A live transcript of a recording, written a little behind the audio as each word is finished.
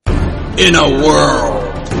In a world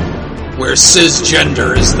where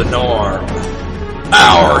cisgender is the norm,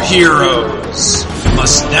 our heroes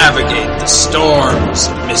must navigate the storms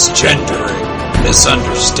of misgendering,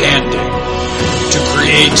 misunderstanding, to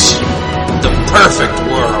create the perfect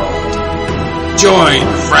world. Join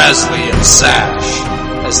Frasley and Sash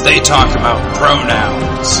as they talk about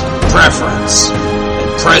pronouns, preference,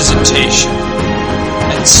 and presentation,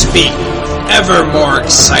 and speak with ever more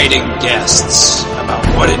exciting guests about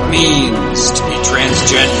what it means to be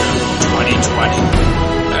transgender in 2020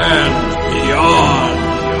 and beyond.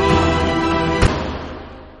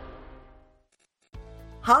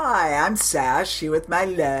 Hi, I'm Sash, here with my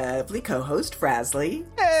lovely co-host, Frasley.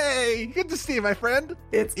 Hey, good to see you, my friend.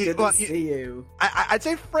 It's good to see you. I'd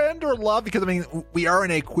say friend or love because, we are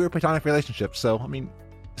in a queer platonic relationship, so,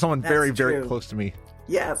 someone very, very close to me.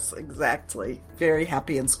 Yes, exactly. Very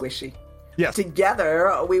happy and squishy. Yes.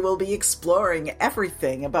 Together, we will be exploring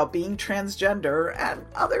everything about being transgender and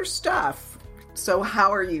other stuff. So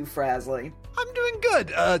how are you, Frasley? I'm doing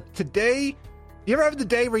good. Today, you ever have the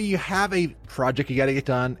day where you have a project you gotta get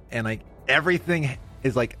done, and, everything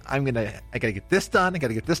is I gotta get this done,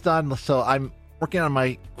 so I'm working on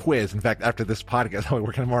my quiz. In fact, after this podcast, I'm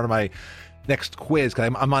working more on my next quiz,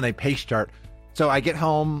 because I'm on a pace chart. So I get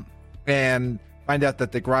home and find out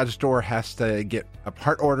that the garage door has to get a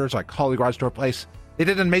part order, so I call the garage door place. They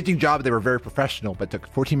did an amazing job. They were very professional, but it took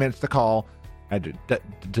 14 minutes to call. I did the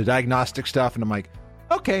diagnostic stuff, and I'm like,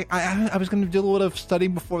 okay, I was going to do a little bit of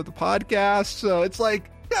studying before the podcast, so it's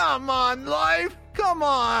come on, life, come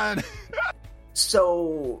on.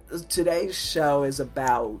 So today's show is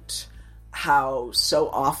about how so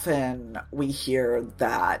often we hear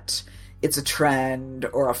that it's a trend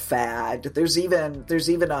or a fad. There's even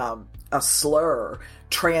a slur,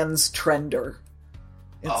 trans trender,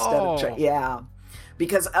 instead of yeah,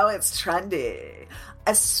 because it's trendy.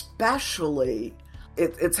 Especially,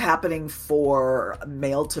 it's happening for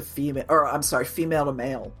male to female, female to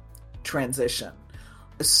male transition.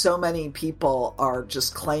 So many people are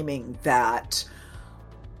just claiming that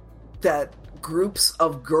groups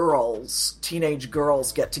of girls, teenage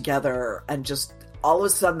girls, get together and just all of a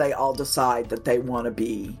sudden they all decide that they want to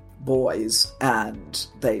be boys and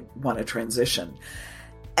they want to transition.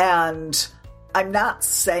 And I'm not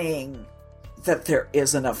saying that there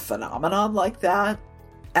isn't a phenomenon like that,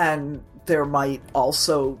 and there might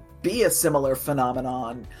also be a similar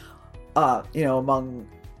phenomenon among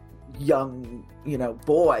young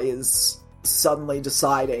boys suddenly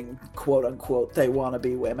deciding, quote unquote, they want to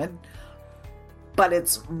be women. But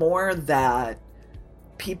it's more that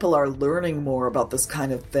people are learning more about this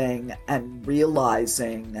kind of thing and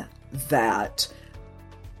realizing that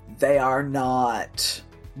they are not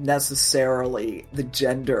necessarily the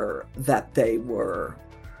gender that they were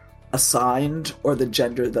assigned or the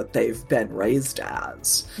gender that they've been raised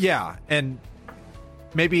as. Yeah, and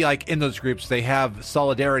maybe in those groups they have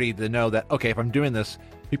solidarity to know that, okay, if I'm doing this,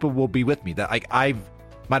 people will be with me. That I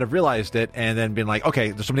might have realized it and then been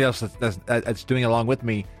okay, there's somebody else that's doing it along with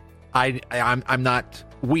me. I'm not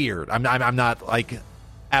weird. I'm not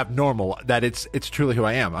abnormal. That it's truly who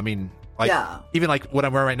I am. Even what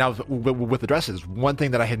I'm wearing right now with the dresses. One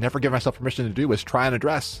thing that I had never given myself permission to do was try on a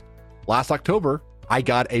dress. Last October, I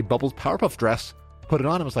got a Bubbles Powerpuff dress, put it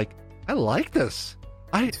on, and was like, I like this.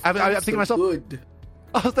 I'm thinking to myself, good.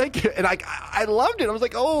 Oh, thank you. And I loved it. I was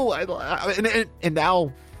like, and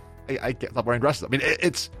now I can't stop wearing dresses.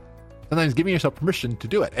 It's sometimes giving yourself permission to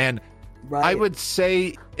do it. And right. I would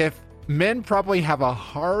say if men probably have a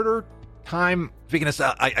harder time, speaking of,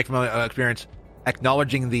 I from my experience,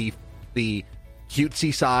 acknowledging the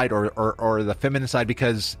cutesy side or the feminine side,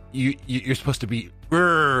 because you're supposed to be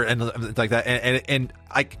and like that, and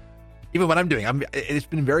even what I'm doing, it's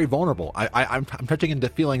been very vulnerable. I'm touching into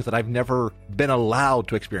feelings that I've never been allowed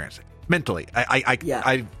to experience mentally. I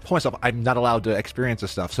told myself I'm not allowed to experience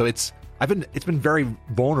this stuff, so it's been very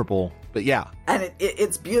vulnerable. But yeah, and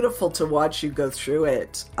it's beautiful to watch you go through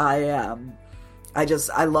it. I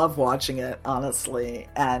love watching it, honestly,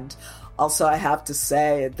 and also I have to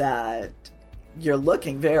say that you're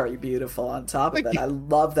looking very beautiful on top of it. I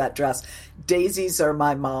love that dress. Daisies are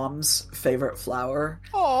my mom's favorite flower.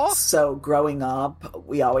 Aww. So growing up,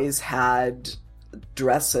 we always had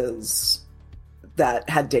dresses that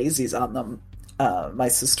had daisies on them, my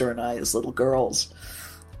sister and I as little girls.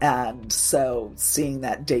 And so seeing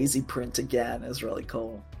that daisy print again is really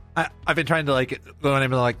cool. I've been trying to go on and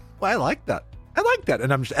be well, I like that.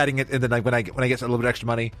 And I'm just adding it, and then when I get a little bit extra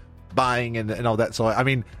money, buying and all that. So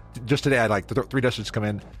just today I had three dresses come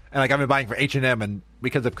in, and I've been buying for H&M, and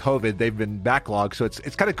because of COVID they've been backlogged, so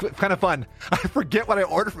it's kind of fun. I forget what I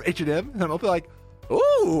ordered from H&M, and I'm open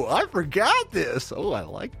Ooh, I forgot this. Oh, I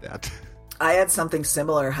like that. I had something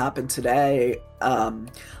similar happen today. I'm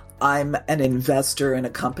an investor in a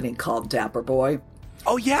company called Dapper Boy.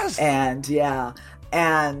 Oh, yes. And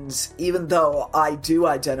even though I do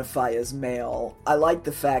identify as male, I like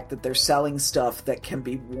the fact that they're selling stuff that can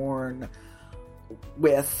be worn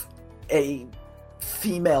with a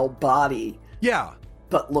female body. Yeah.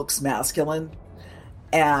 But looks masculine.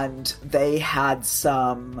 And they had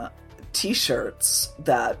some t-shirts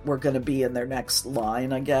that were going to be in their next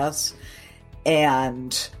line, I guess.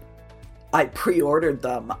 And I pre-ordered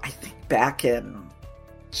them, I think back in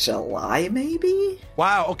July, maybe?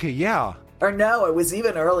 Wow, okay, yeah. Or no, it was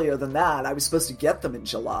even earlier than that. I was supposed to get them in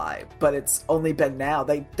July, but it's only been now.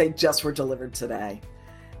 They just were delivered today.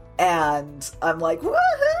 And I'm like,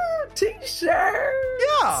 woohoo, t-shirts!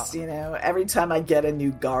 Yeah! You know, every time I get a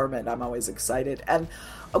new garment, I'm always excited. And,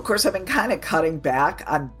 of course, I've been kind of cutting back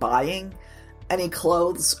on buying any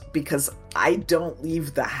clothes because I don't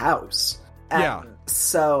leave the house. And yeah.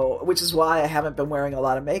 So, which is why I haven't been wearing a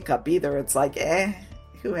lot of makeup either. It's like,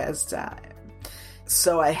 who has time?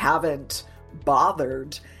 So I haven't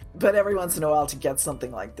bothered, but every once in a while to get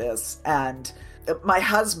something like this. And my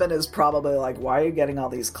husband is probably like, why are you getting all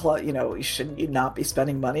these clothes? You know, shouldn't you not be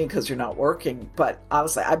spending money because you're not working? But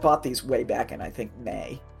honestly, I bought these way back in, I think,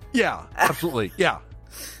 May. Yeah, absolutely. Yeah.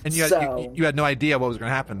 And you had no idea what was going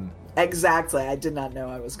to happen. Exactly. I did not know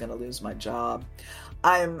I was going to lose my job.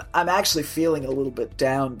 I'm actually feeling a little bit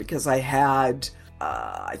down because I had,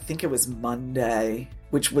 I think it was Monday,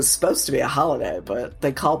 which was supposed to be a holiday, but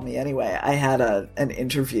they called me anyway. I had an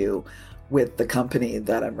interview with the company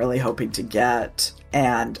that I'm really hoping to get,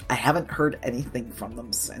 and I haven't heard anything from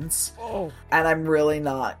them since. Oh. And I'm really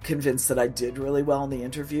not convinced that I did really well in the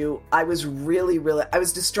interview. I was I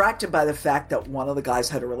was distracted by the fact that one of the guys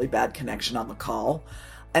had a really bad connection on the call.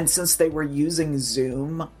 And since they were using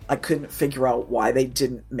Zoom, I couldn't figure out why they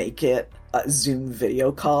didn't make it a Zoom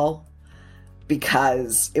video call.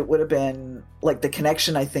 Because it would have been, like, the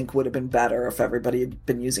connection, I think, would have been better if everybody had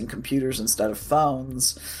been using computers instead of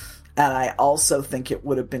phones. And I also think it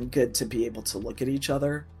would have been good to be able to look at each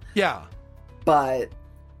other. Yeah. But,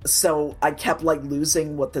 so I kept, like,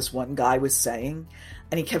 losing what this one guy was saying.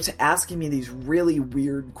 And he kept asking me these really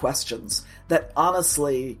weird questions that,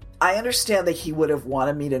 honestly, I understand that he would have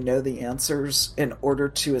wanted me to know the answers in order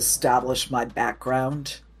to establish my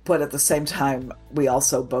background. But at the same time, we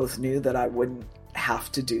also both knew that I wouldn't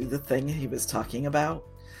have to do the thing he was talking about.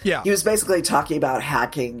 Yeah. He was basically talking about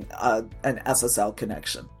hacking an SSL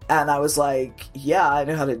connection. And I was like, yeah, I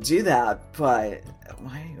know how to do that, but,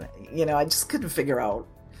 you know, I just couldn't figure out.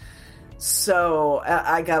 So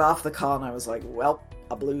I got off the call and I was like, well,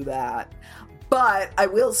 I blew that. But I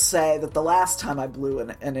will say that the last time I blew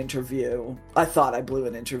an interview, I thought I blew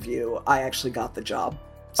an interview, I actually got the job.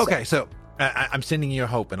 So. Okay, so I'm sending you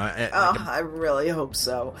hope, and I really hope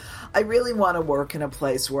so. I really want to work in a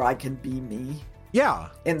place where I can be me. Yeah.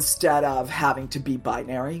 Instead of having to be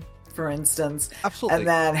binary, for instance. Absolutely. And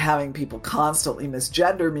then having people constantly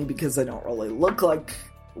misgender me because I don't really look like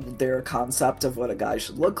their concept of what a guy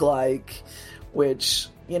should look like, which,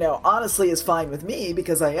 you know, honestly is fine with me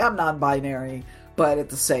because I am non-binary, but at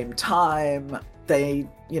the same time,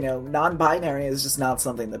 non-binary is just not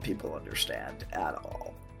something that people understand at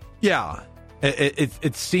all. Yeah.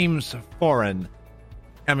 It seems foreign.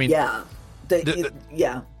 I mean... Yeah.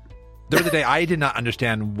 Yeah. The other day, I did not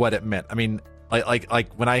understand what it meant. I mean,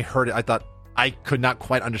 like when I heard it, I thought I could not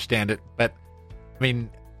quite understand it. But, I mean,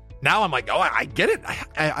 now I'm like, oh, I get it.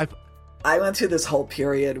 I went through this whole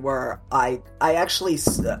period where I actually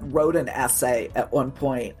wrote an essay at one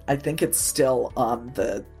point. I think it's still on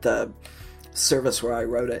the service where I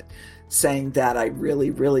wrote it, saying that I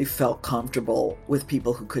really, really felt comfortable with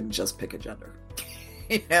people who couldn't just pick a gender.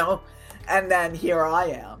 You know? And then here I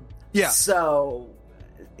am. Yeah. So,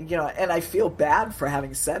 you know, and I feel bad for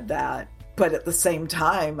having said that. But at the same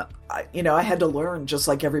time, I had to learn just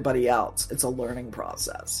like everybody else. It's a learning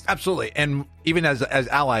process. Absolutely. And even as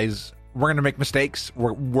allies, we're going to make mistakes.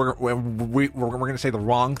 We're going to say the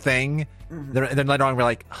wrong thing. Mm-hmm. And then later on, we're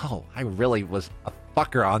like, oh, I really was a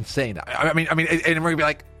fucker on saying that. I mean, and we're going to be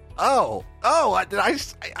like, I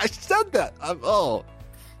said that.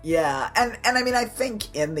 Yeah. And I mean, I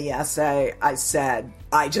think in the essay, I said,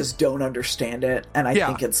 I just don't understand it. And I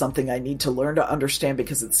think it's something I need to learn to understand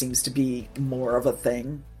because it seems to be more of a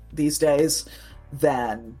thing these days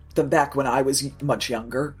than back when I was much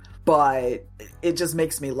younger. But it just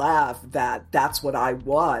makes me laugh that that's what I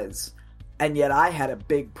was. And yet I had a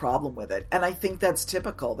big problem with it. And I think that's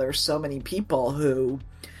typical. There's so many people who,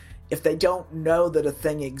 if they don't know that a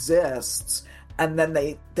thing exists and then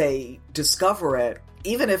they discover it,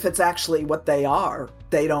 even if it's actually what they are,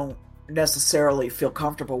 they don't necessarily feel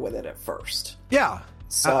comfortable with it at first. Yeah.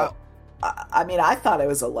 So, I mean, I thought I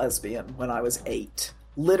was a lesbian when I was 8.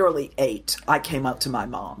 Literally 8. I came up to my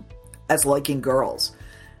mom as liking girls.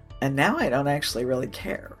 And now I don't actually really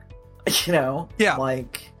care. You know? Yeah.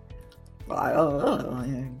 Like,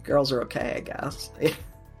 girls are okay, I guess.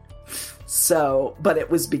 So, but it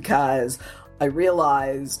was because I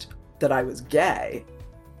realized that I was gay,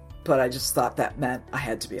 but I just thought that meant I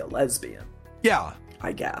had to be a lesbian. Yeah.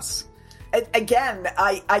 I guess. Again,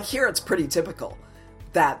 I hear it's pretty typical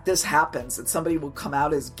that this happens, that somebody will come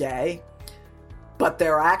out as gay, but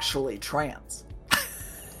they're actually trans.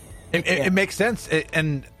 It makes sense.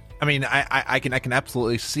 And I mean, I can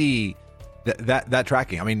absolutely see that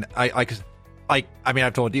tracking. I mean,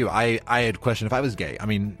 I've told you, I had questioned if I was gay. I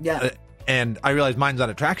mean, yeah. And I realized mine's not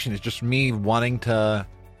attraction. It's just me wanting to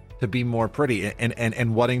be more pretty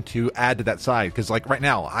and wanting to add to that side. Because like right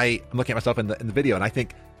now, I'm looking at myself in the video, and I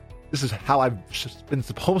think this is how I've just been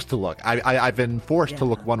supposed to look. I've been forced to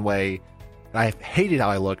look one way. And I hated how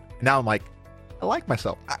I looked. Now I'm like, I like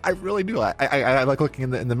myself. I really do. I like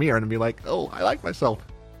looking in the mirror and be like, oh, I like myself.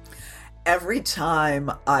 Every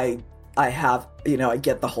time I have, I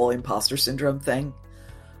get the whole imposter syndrome thing,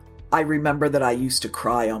 I remember that I used to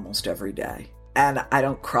cry almost every day. And I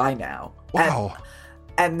don't cry now. Wow.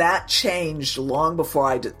 And that changed long before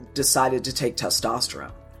I decided to take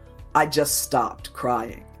testosterone. I just stopped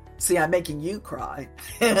crying. See, I'm making you cry.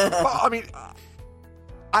 Well, I mean,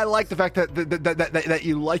 I like the fact that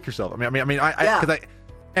you like yourself.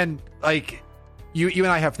 And like you and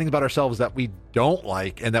I have things about ourselves that we don't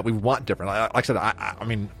like and that we want different. Like I said, I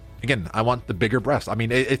mean, again, I want the bigger breasts. I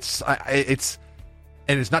mean, it's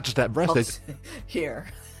not just that breast. It's, here.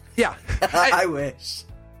 Yeah. I wish.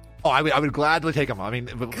 Oh, I would gladly take them. I mean,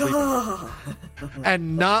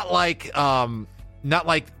 and not like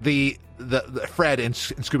the Fred in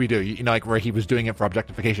Scooby Doo, like where he was doing it for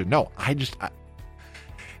objectification. No,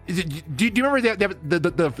 do you remember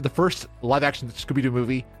the first live action Scooby Doo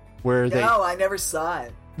movie where they? No, I never saw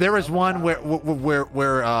it. There was one where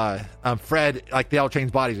Fred, like they all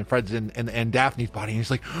change bodies, and Fred's in Daphne's body, and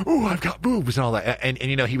he's like, "Oh, I've got boobs" and all that, and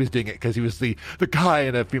he was doing it because he was the guy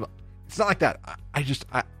in a female. It's not like that.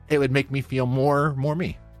 It would make me feel more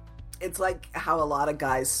me. It's like how a lot of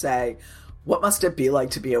guys say, what must it be like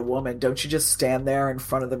to be a woman? Don't you just stand there in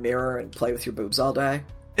front of the mirror and play with your boobs all day?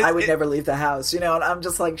 I would never leave the house, and I'm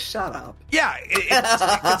just like, shut up. Yeah,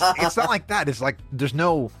 it's not like that. It's like there's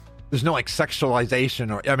no like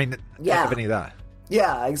sexualization or of any of that.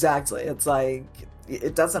 Yeah, exactly. It's like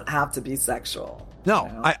it doesn't have to be sexual. No,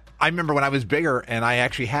 I remember when I was bigger and I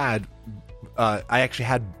actually had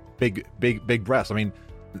big breasts. I mean,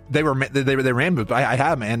 they ran boobs. I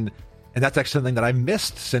had them, and that's actually something that I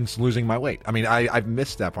missed since losing my weight. I mean, I've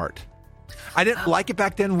missed that part. I didn't like it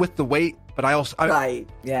back then with the weight, but I also But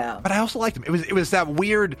I also liked them. It was that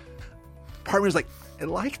weird part where it was like, I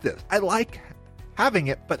like this. I like having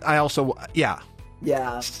it, but I also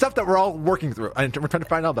stuff that we're all working through and we're trying to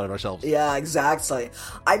find out about ourselves. Yeah, exactly.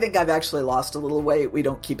 I think I've actually lost a little weight. We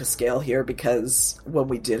don't keep a scale here because when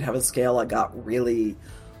we did have a scale, I got really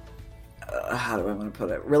how do I want to put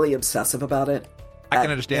it? Really obsessive about it. I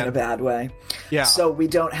can understand. In a bad way. Yeah. So we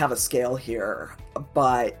don't have a scale here,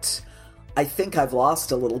 but I think I've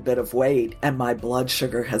lost a little bit of weight and my blood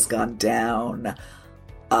sugar has gone down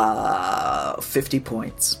 50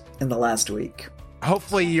 points in the last week.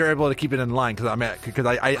 Hopefully you're able to keep it in line because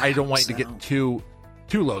I don't want you to get too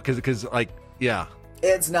low because like, yeah.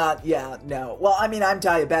 It's not, no. Well, I mean, I'm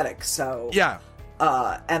diabetic, so. Yeah.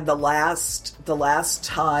 And the last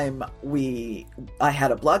time I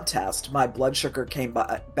had a blood test, my blood sugar came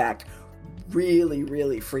back really,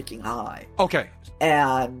 really freaking high. Okay.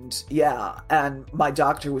 And and my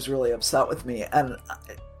doctor was really upset with me, and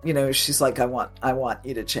she's like, I want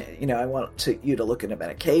you to change. I want you to look into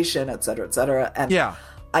medication, et cetera, et cetera. And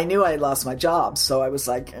I knew I had lost my job, so I was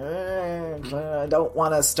like, I don't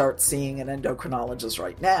want to start seeing an endocrinologist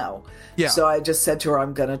right now. Yeah. So I just said to her,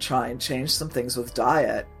 I'm going to try and change some things with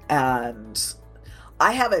diet. And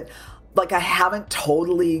I haven't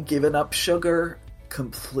totally given up sugar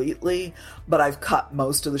completely, but I've cut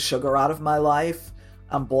most of the sugar out of my life.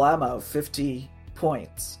 I'm blammo, 50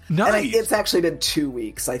 points. Nice. And it's actually been 2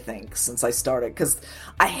 weeks, I think, since I started, because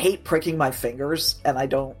I hate pricking my fingers, and I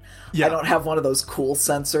don't have one of those cool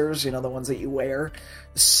sensors, the ones that you wear.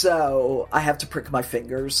 So I have to prick my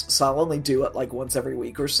fingers. So I'll only do it like once every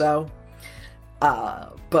week or so.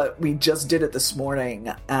 But we just did it this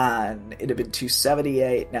morning, and it had been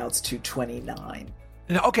 278. Now it's 229.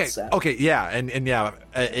 Okay, So- okay, yeah, and yeah,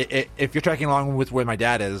 if you're tracking along with where my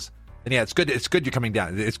dad is, then yeah, it's good. It's good you're coming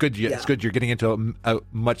down. It's good. It's Yeah. good you're getting into a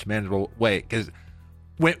much manageable way. Because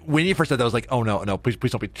when you first said that, I was like, oh no, please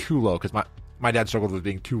don't be too low. Because my dad struggled with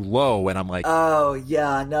being too low, and I'm like, Oh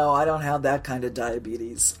yeah, no, I don't have that kind of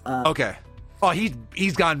diabetes. okay. Oh,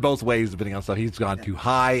 he's gone both ways depending on stuff. He's gone too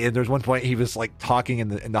high, and there's one point he was like talking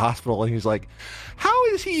in the hospital, and he's like, "How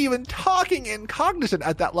is he even talking and cognizant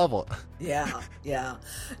at that level?" Yeah.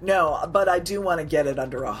 No, but I do want to get it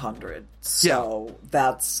under 100. So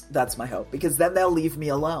that's my hope, because then they'll leave me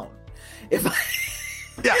alone. If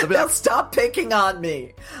Yeah, they'll stop picking on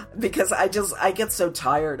me, because I get so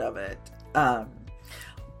tired of it.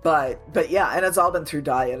 But yeah, and it's all been through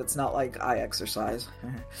diet. It's not like I exercise.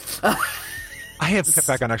 I have to cut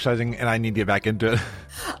back on exercising, and I need to get back into it.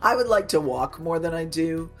 I would like to walk more than I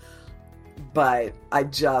do, but I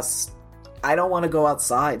don't want to go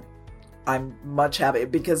outside. I'm much happier,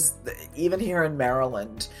 because even here in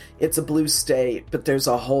Maryland, it's a blue state, but there's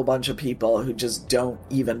a whole bunch of people who just don't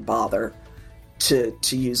even bother to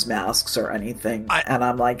use masks or anything. And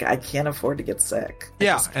I'm like, I can't afford to get sick. I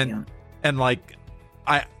Yeah, just can't. and like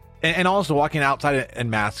and also walking outside in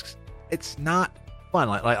masks, it's not fun.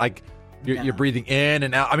 Like you're breathing in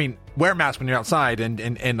and out. I mean, wear a mask when you're outside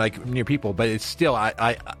and like near people, but it's still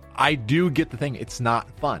I do get the thing. It's not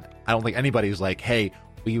fun. I don't think anybody's like, hey,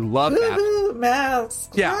 we love masks. Woohoo, masks.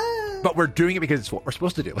 Yeah, Ah. but we're doing it because it's what we're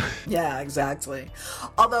supposed to do. Yeah, exactly.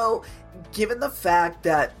 Although, given the fact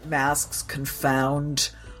that masks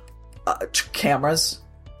confound cameras,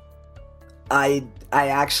 I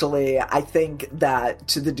think that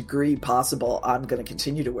to the degree possible, I'm going to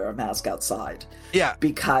continue to wear a mask outside. Yeah,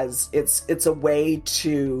 Because it's a way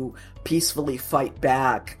to peacefully fight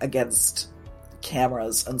back against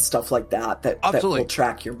cameras and stuff like that Absolutely. will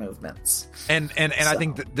track your movements. and I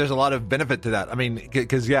think that there's a lot of benefit to that. I mean,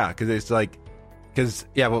 because it's like,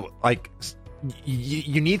 well, like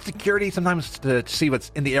you need security sometimes to see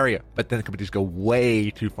what's in the area, but then the companies go way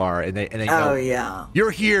too far, and they Oh go, yeah.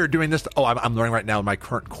 you're here doing this. Oh, I'm learning right now in my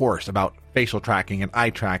current course about facial tracking and eye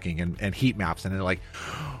tracking and heat maps, and they're like,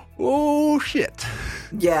 oh shit.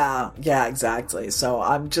 Yeah, exactly. So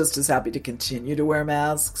I'm just as happy to continue to wear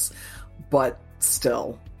masks, but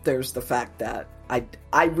still, there's the fact that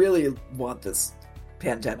I really want this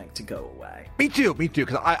pandemic to go away. Me too.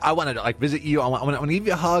 Because I wanted to like visit you. I want to give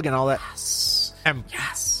you a hug and all that. Yes. And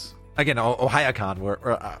Yes. again, OhioCon, where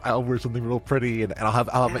I'll wear something real pretty, and I'll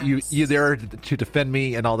have you there to defend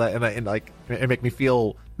me and all that, and like and make me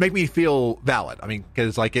feel valid. I mean,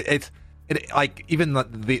 because like it's like even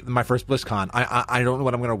my first BlizzCon, I don't know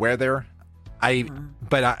what I'm going to wear there.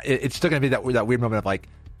 But it's still going to be that weird moment of like,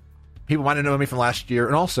 people might know me from last year,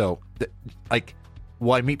 and also like,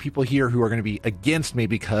 will I meet people here who are going to be against me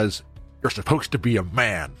because you're supposed to be a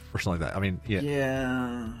man or something like that? I mean, yeah.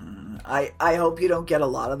 Yeah. I hope you don't get a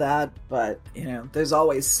lot of that, but there's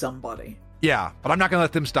always somebody. Yeah, but I'm not going to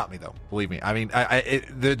let them stop me, though. Believe me. I mean,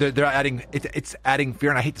 they're adding it's adding fear,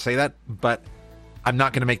 and I hate to say that, but I'm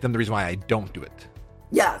not going to make them the reason why I don't do it.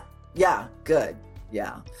 Yeah, good.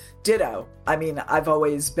 Yeah. Ditto. I mean, I've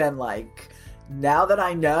always been like, now that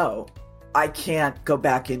I know, I can't go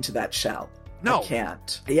back into that shell. No. I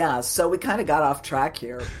can't. Yeah, so we kind of got off track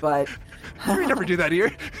here, but We never do that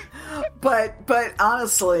here. But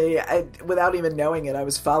honestly, without even knowing it, I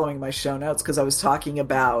was following my show notes because I was talking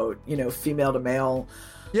about, female to male,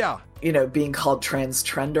 Yeah. Being called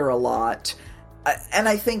transtrender a lot. And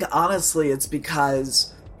I think, honestly, it's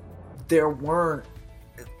because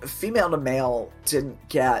female to male didn't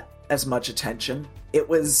get as much attention. It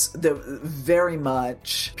was very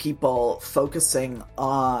much people focusing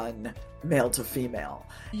on male to female.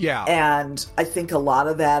 Yeah. And I think a lot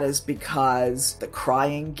of that is because the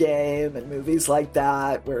Crying Game and movies like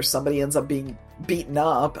that, where somebody ends up being beaten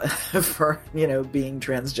up for, being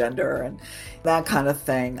transgender and that kind of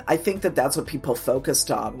thing. I think that that's what people focused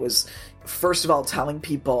on, was, first of all, telling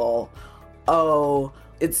people, oh,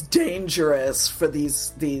 it's dangerous for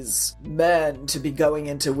these men to be going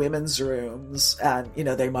into women's rooms and,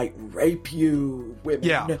 they might rape you, women.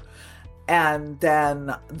 Yeah. And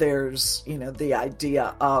then there's, the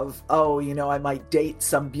idea of, oh, I might date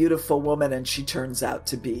some beautiful woman and she turns out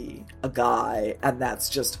to be a guy. And that's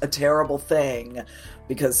just a terrible thing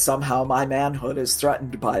because somehow my manhood is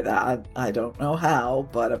threatened by that. I don't know how,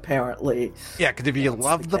 but apparently. Yeah, because if you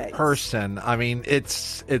love the case. person, I mean,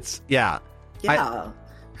 it's yeah. Yeah.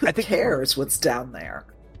 Who I think cares what's down there?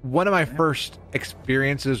 One of my first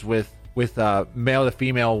experiences with male to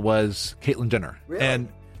female was Caitlyn Jenner. Really? And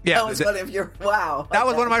yeah, That was one of your, wow. that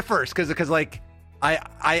was one of my first, because like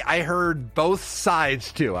I heard both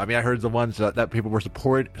sides too. I mean, I heard the ones that people were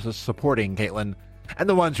supporting Caitlyn, and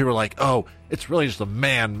the ones who were like, "Oh, it's really just a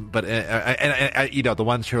man," but and you know, the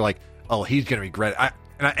ones who are like, "Oh, he's gonna regret it."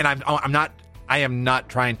 I am not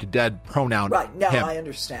trying to dead pronoun Right? No, him. I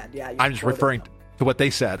understand. Yeah, I'm just referring to what they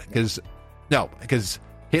said because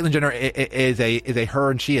Caitlyn Jenner is a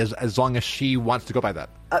her and she as long as she wants to go by that.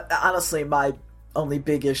 Honestly, my only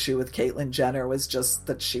big issue with Caitlyn Jenner was just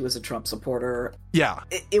that she was a Trump supporter. Yeah.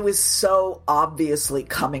 It was so obviously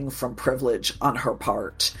coming from privilege on her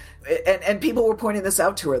part. And people were pointing this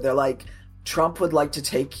out to her. They're like, Trump would like to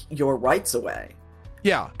take your rights away.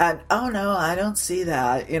 Yeah. And, oh no, I don't see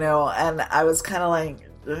that, you know? And I was kind of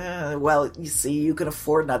like, well, you see, you can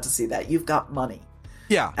afford not to see that. You've got money.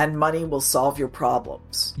 Yeah. And money will solve your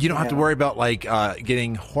problems. You don't have to worry about like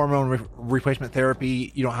getting hormone replacement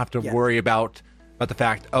therapy. You don't have to worry about the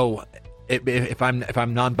fact, if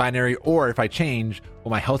I'm non-binary or if I change,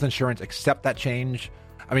 will my health insurance accept that change?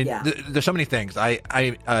 I mean, there's so many things.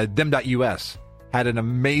 Dem.us had an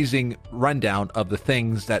amazing rundown of the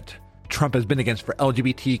things that Trump has been against for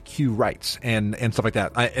LGBTQ rights and stuff like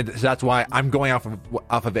that. So that's why I'm going off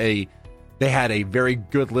of they had a very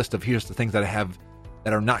good list of here's the things that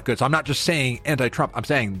that are not good. So I'm not just saying anti-Trump. I'm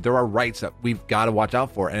saying there are rights that we've got to watch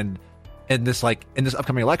out for. And in this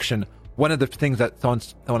upcoming election, one of the things that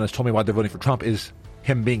someone has told me why they're voting for Trump is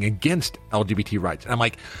him being against LGBT rights. And I'm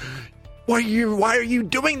like, why are you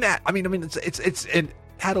doing that? I mean,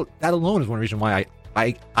 that alone is one reason why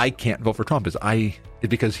I can't vote for Trump is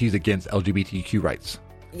because he's against LGBTQ rights.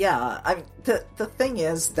 Yeah, I mean, the thing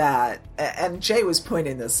is that, and Jay was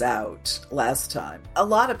pointing this out last time, a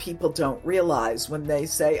lot of people don't realize when they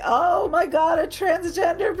say, oh my God, a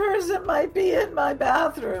transgender person might be in my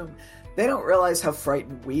bathroom. They don't realize how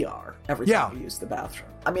frightened we are every time we use the bathroom.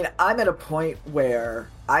 I mean, I'm at a point where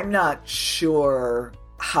I'm not sure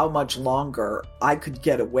how much longer I could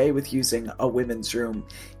get away with using a women's room,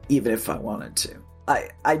 even if I wanted to.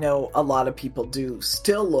 I know a lot of people do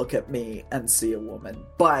still look at me and see a woman,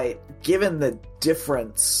 but given the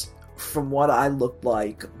difference from what I looked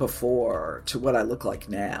like before to what I look like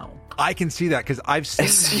now, I can see that because I've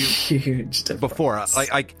seen you huge difference. Before. I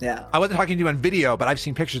wasn't talking to you on video, but I've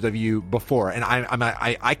seen pictures of you before, and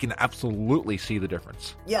I can absolutely see the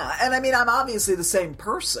difference. Yeah, and I mean, I'm obviously the same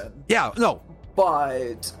person. Yeah, no.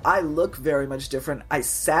 But I look very much different. I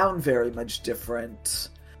sound very much different.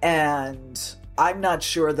 And I'm not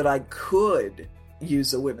sure that I could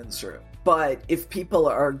use a women's room. But if people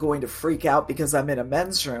are going to freak out because I'm in a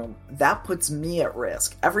men's room, that puts me at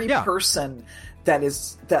risk. Every person that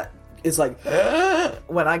is like,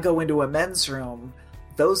 when I go into a men's room,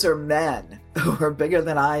 those are men who are bigger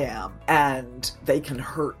than I am, and they can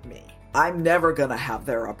hurt me. I'm never going to have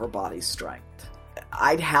their upper body strength.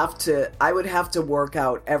 I would have to work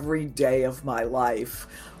out every day of my life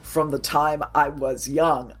from the time I was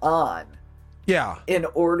young on. Yeah. In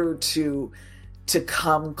order to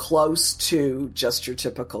come close to just your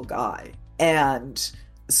typical guy. And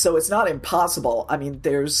so it's not impossible. I mean,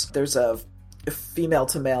 there's a female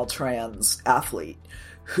to male trans athlete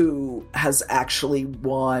who has actually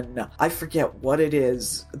won, I forget what it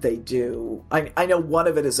is they do. I know one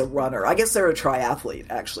of it is a runner. I guess they're a triathlete,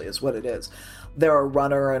 actually, is what it is. They're a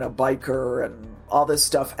runner and a biker and all this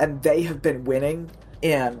stuff, and they have been winning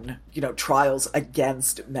in, trials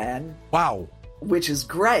against men. Wow. Which is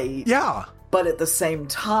great. Yeah. But at the same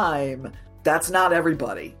time, that's not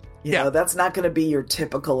everybody. You know, that's not going to be your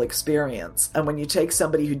typical experience. And when you take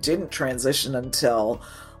somebody who didn't transition until,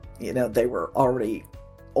 they were already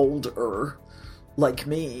older, like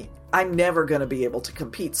me, I'm never going to be able to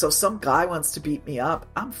compete. So some guy wants to beat me up,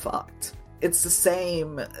 I'm fucked. It's the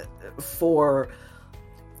same for,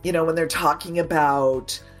 when they're talking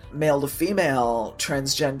about male to female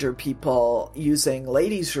transgender people using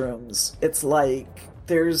ladies' rooms. It's like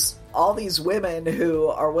there's all these women who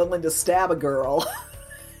are willing to stab a girl.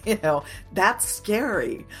 That's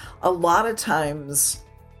scary. A lot of times,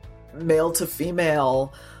 male to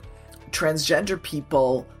female transgender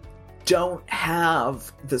people don't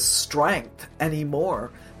have the strength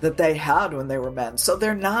anymore that they had when they were men. So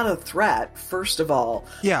they're not a threat, first of all.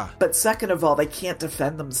 Yeah. But second of all, they can't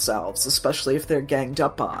defend themselves, especially if they're ganged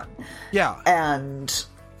up on. Yeah. And,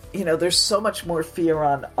 there's so much more fear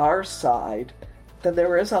on our side than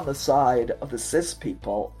there is on the side of the cis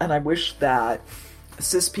people. And I wish that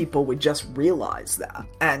cis people would just realize that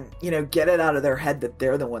and, get it out of their head that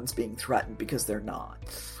they're the ones being threatened, because they're not.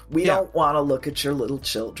 We don't want to look at your little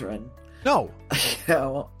children. No.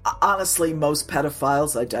 Honestly, most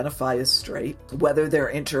pedophiles identify as straight, whether they're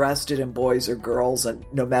interested in boys or girls, and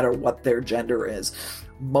no matter what their gender is.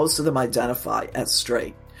 most of them identify as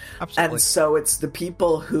straight. Absolutely. And so it's the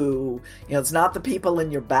people who, it's not the people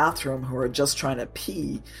in your bathroom who are just trying to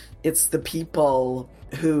pee. It's the people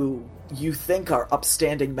who you think are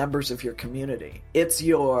upstanding members of your community. It's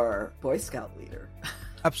your Boy Scout leader.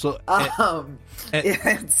 Absolutely.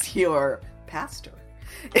 It's your pastor.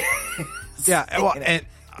 Yeah. Well, and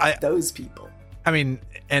those people. I mean,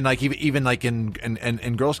 and like even like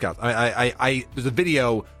in Girl Scouts, I there's a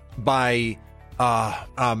video by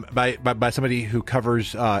somebody who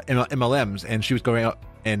covers MLMs, and she was going out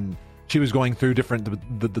and she was going through different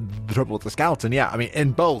the trouble with the Scouts, and yeah, I mean,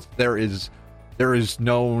 in both there is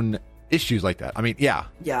known issues like that. I mean, yeah,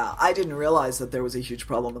 I didn't realize that there was a huge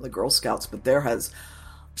problem in the Girl Scouts, but there's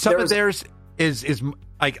there's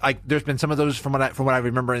been some of those from what I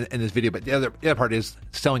remember in this video, but the other part is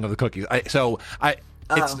selling of the cookies.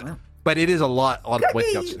 But it is a lot of Boy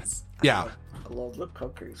Scouts. Yeah. I love the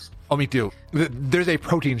cookies. Oh, me too. There's a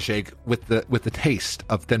protein shake with the taste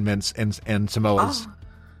of Thin Mints and Samoas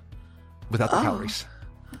without the calories.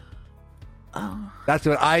 Oh. That's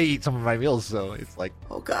what I eat some of my meals, so it's like,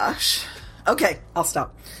 oh gosh. Okay, I'll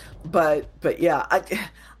stop. But yeah,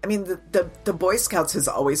 I mean the Boy Scouts has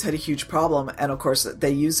always had a huge problem, and of course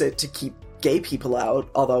they use it to keep gay people out.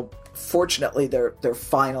 Although fortunately they're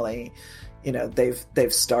finally,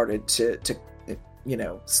 they've started to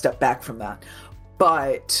step back from that.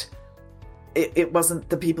 But it wasn't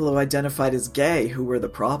the people who identified as gay who were the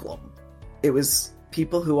problem. It was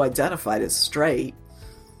people who identified as straight,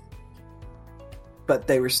 but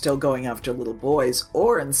they were still going after little boys,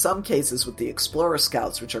 or in some cases with the Explorer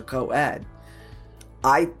Scouts, which are co-ed.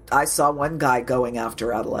 I saw one guy going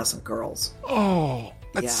after adolescent girls. Oh,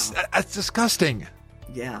 that's disgusting.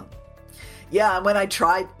 Yeah. Yeah, and when I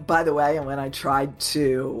tried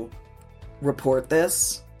to report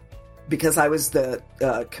this, because I was the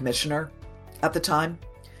commissioner at the time,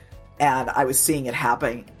 and I was seeing it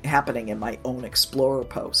happening in my own Explorer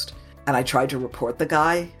post, and I tried to report the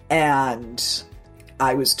guy, and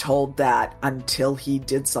I was told that until he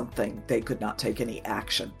did something, they could not take any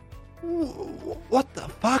action. What the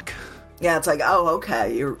fuck? Yeah, it's like, oh,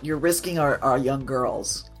 okay, you're risking our young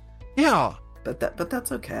girls. Yeah. But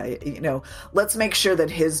that's okay. Let's make sure that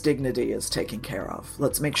his dignity is taken care of.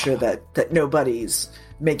 Let's make sure that nobody's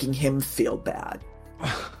making him feel bad.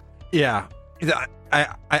 Yeah.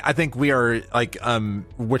 I think we are like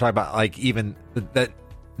we're talking about like even that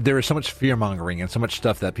there is so much fear mongering and so much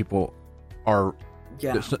stuff that people are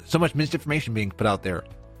so much misinformation being put out there.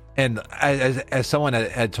 And as someone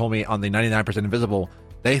had told me on the 99% Invisible,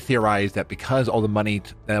 they theorized that because all the money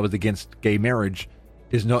that was against gay marriage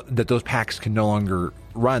that those PACs can no longer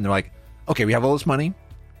run. They're like, okay, we have all this money.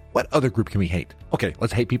 What other group can we hate? Okay,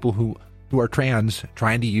 let's hate people who are trans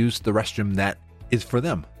trying to use the restroom that is for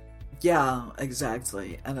them. Yeah,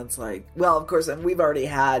 exactly. And it's like, well, of course, and we've already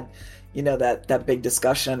had, that big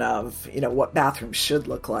discussion of, what bathrooms should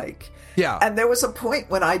look like. Yeah. And there was a point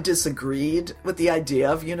when I disagreed with the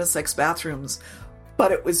idea of unisex bathrooms,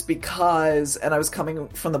 but it was because, and I was coming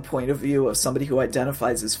from the point of view of somebody who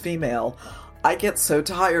identifies as female, I get so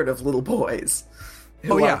tired of little boys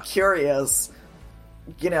who are curious,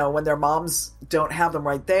 when their moms don't have them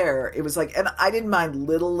right there. It was like, and I didn't mind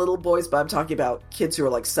little boys, but I'm talking about kids who are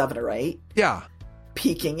like 7 or 8. Yeah.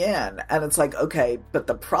 Peeking in. And it's like, okay, but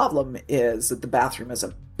the problem is that the bathroom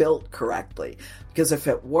isn't built correctly, because if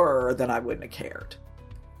it were, then I wouldn't have cared.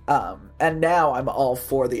 And now I'm all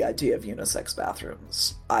for the idea of unisex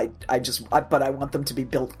bathrooms. But I want them to be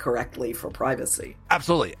built correctly for privacy.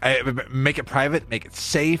 Absolutely. Make it private, make it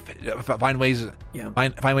safe, find ways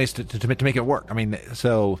to make it work. I mean,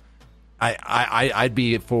 so I'd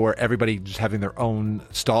be for everybody just having their own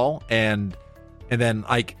stall, and then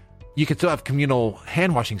like you could still have communal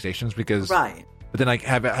hand washing stations because right. But then like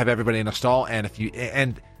have everybody in a stall, and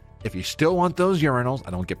if you still want those urinals,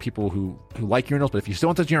 I don't get people who like urinals, but if you still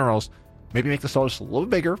want those urinals, maybe make the stall just a little bit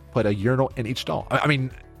bigger, put a urinal in each stall. I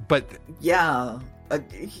mean, but yeah, or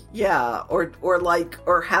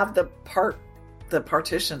have the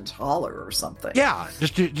partition taller or something. Yeah,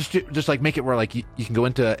 just like make it where like you can go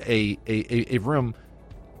into a room.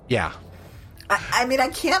 Yeah, I mean, I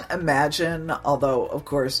can't imagine. Although, of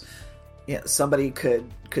course, somebody could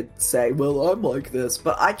say, "Well, I'm like this,"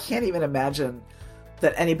 but I can't even imagine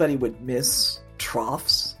that anybody would miss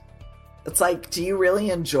troughs. It's like, do you really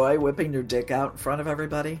enjoy whipping your dick out in front of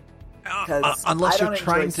everybody? Because unless I don't you're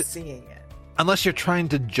trying enjoy to seeing it. Unless you're trying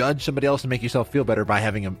to judge somebody else and make yourself feel better by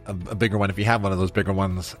having a bigger one. If you have one of those bigger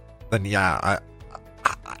ones, then yeah,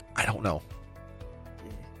 I don't know.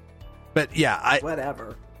 But yeah,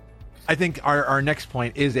 whatever. I think our next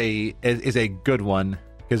point is a good one,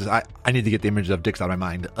 because I need to get the image of dicks out of my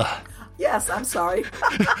mind. Ugh. Yes, I'm sorry.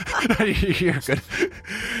 You're good.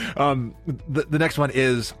 The next one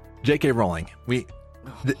is J.K. Rowling.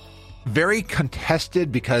 Very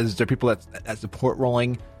contested because there are people that support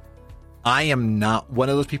Rowling. I am not one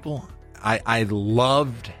of those people. I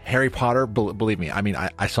loved Harry Potter. Believe me. I mean,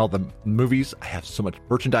 I saw the movies. I have so much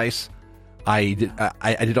merchandise. I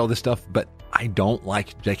did all this stuff, but I don't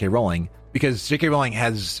like J.K. Rowling because J.K. Rowling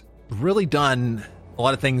has really done a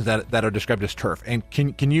lot of things that are described as TERF. And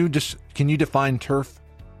can you define TERF?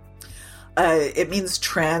 It means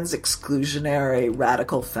trans exclusionary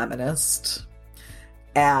radical feminist.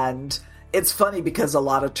 And it's funny because a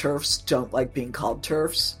lot of TERFs don't like being called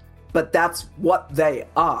TERFs, but that's what they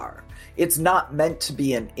are. It's not meant to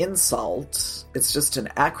be an insult. It's just an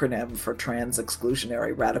acronym for trans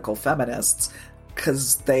exclusionary radical feminists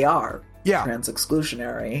because they are trans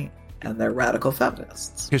exclusionary and they're radical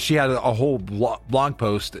feminists. Because she had a whole blog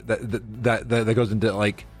post that goes into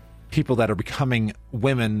like people that are becoming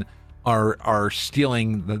women are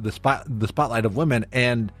stealing the spotlight of women.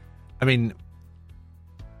 And I mean,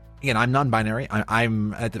 again, I'm non-binary.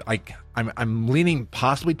 I'm leaning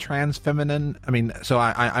possibly trans feminine. I mean, so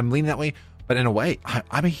I'm leaning that way. But in a way,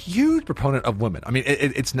 I'm a huge proponent of women. I mean,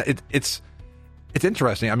 it's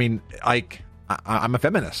interesting. I mean, like I'm a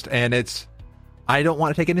feminist, and I don't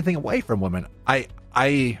want to take anything away from women. I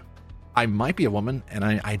might be a woman, and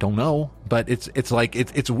I don't know. But it's like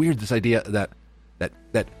it's weird, this idea that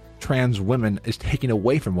trans women is taking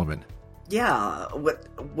away from women. Yeah.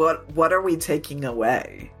 What are we taking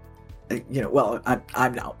away? You know, well,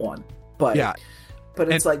 I'm not one, but yeah.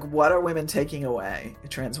 But it's like, what are women taking away?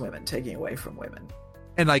 Trans women taking away from women?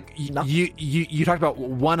 And like you talked about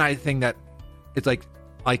one thing that it's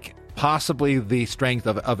like possibly the strength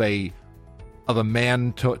of a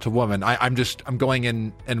man to woman. I'm going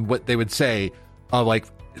in what they would say of like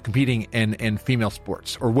competing in female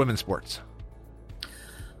sports or women's sports.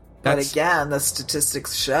 But again, the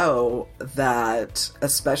statistics show that,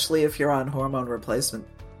 especially if you're on hormone replacement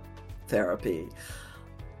therapy,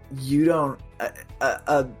 you don't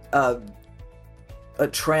a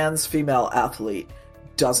trans female athlete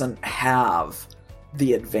doesn't have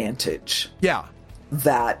the advantage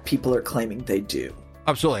that people are claiming they do.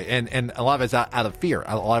 Absolutely. And a lot of it's out of fear.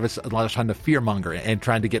 A lot of it's trying to fearmonger and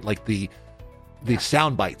trying to get like the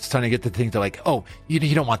sound bites, trying to get the things that like, oh, you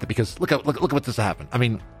don't want that because look at what this happened. I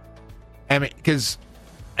mean, because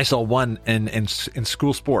I saw one in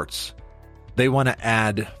school sports. They want to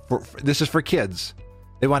add this is for kids.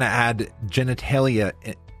 They want to add genitalia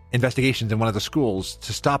investigations in one of the schools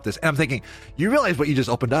to stop this. And I'm thinking, you realize what you just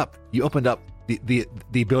opened up? You opened up the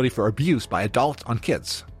ability for abuse by adults on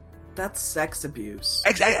kids. That's sex abuse.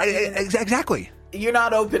 Exactly. You're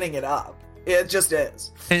not opening it up. It just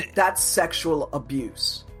is. And that's sexual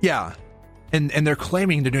abuse. Yeah, and they're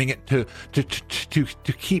claiming they're doing it to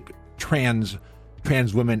keep trans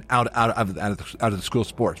women out of the school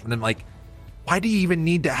sports. And I'm like, why do you even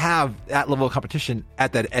need to have that level of competition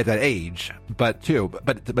at that age? But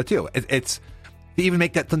it's to even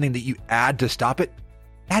make that something that you add to stop it.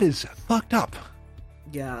 That is fucked up.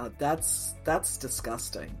 Yeah, that's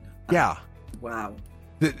disgusting. Yeah. Wow.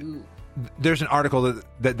 There's an article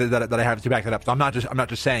that I have to back that up. So I'm not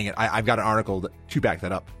just saying it. I've got an article to back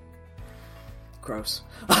that up. Gross.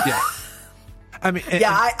 Yeah. I mean,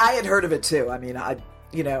 I had heard of it too. I mean, I'm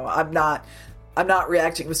not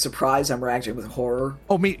reacting with surprise. I'm reacting with horror.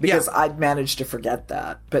 Oh, me, because I'd managed to forget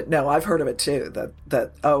that. But no, I've heard of it too.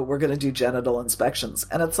 That we're going to do genital inspections,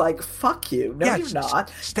 and it's like, fuck you. No, you're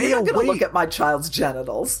not. You're not going to look at my child's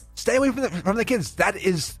genitals. Stay away from the kids. That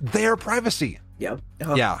is their privacy. Yep.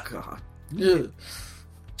 Oh, yeah. God. Ugh.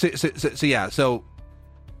 So yeah. So,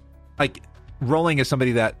 like, Rowling is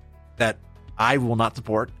somebody that I will not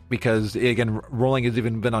support because, again, Rowling has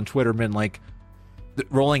even been on Twitter, been like,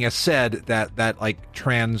 Rowling has said that like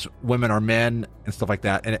trans women are men and stuff like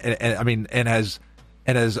that, and I mean, and has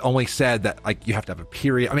only said that like you have to have a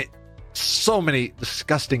period. I mean, so many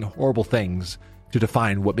disgusting, horrible things to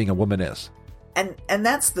define what being a woman is. And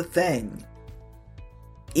that's the thing.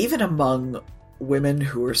 Even among women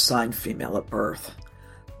who are signed female at birth,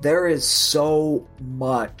 there is so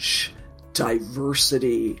much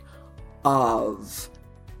diversity of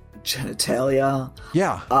genitalia.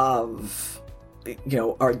 Yeah. Of, you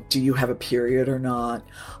know, do you have a period or not?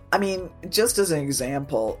 I mean, just as an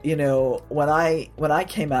example, you know, when I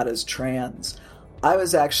came out as trans, I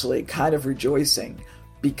was actually kind of rejoicing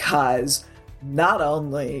because not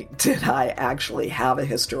only did I actually have a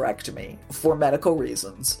hysterectomy for medical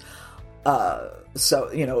reasons,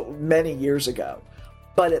 so, you know, many years ago,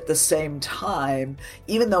 But at the same time,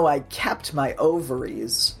 even though I kept my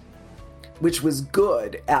ovaries, which was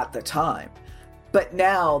good at the time, but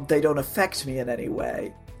now they don't affect me in any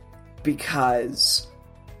way because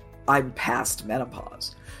I'm past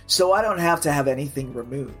menopause. So I don't have to have anything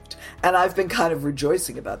removed. And I've been kind of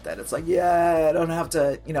rejoicing about that. It's like, yeah, I don't have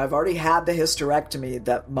to, I've already had the hysterectomy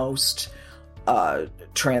that most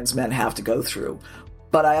trans men have to go through.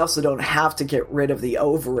 But I also don't have to get rid of the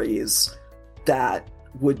ovaries that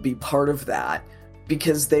would be part of that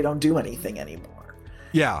because they don't do anything anymore.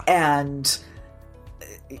 Yeah. And,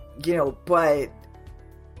 but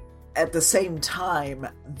at the same time,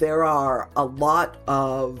 there are a lot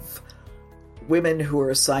of women who are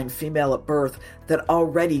assigned female at birth that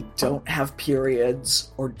already don't have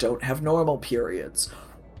periods or don't have normal periods,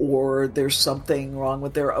 or there's something wrong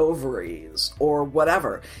with their ovaries or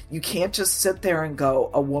whatever. You can't just sit there and go,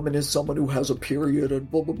 a woman is someone who has a period and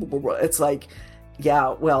blah, blah, blah, blah, blah. It's like,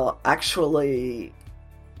 yeah, well, actually,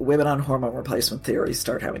 women on hormone replacement therapy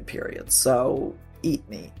start having periods, so eat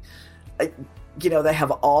me. They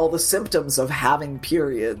have all the symptoms of having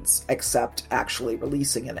periods except actually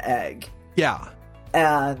releasing an egg. Yeah.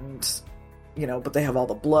 And, but they have all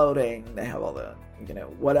the bloating, they have all the,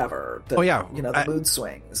 whatever. The, the mood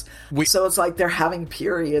swings. So it's like they're having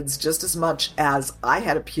periods just as much as I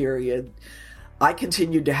had a period. I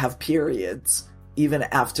continued to have periods even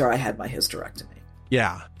after I had my hysterectomy.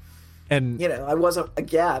 Yeah. And, I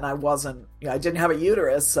didn't have a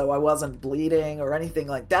uterus, so I wasn't bleeding or anything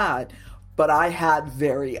like that, but I had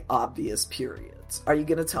very obvious periods. Are you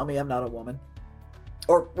going to tell me I'm not a woman?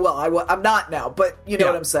 Or, well, I'm not now, but you know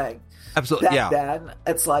what I'm saying. Absolutely, Back then,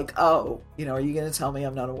 it's like, are you going to tell me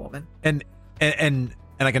I'm not a woman? And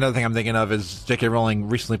like another thing I'm thinking of is J.K. Rowling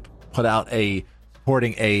recently put out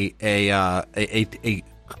supporting a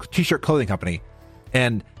t-shirt clothing company,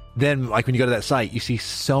 and then like when you go to that site, you see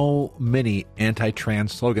so many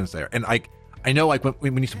anti-trans slogans there. And I know like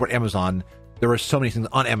when you support Amazon, there were so many things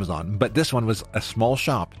on Amazon, but this one was a small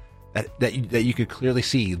shop that you could clearly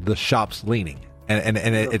see the shops leaning. And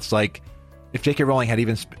it's like, if J.K. Rowling had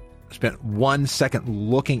even spent 1 second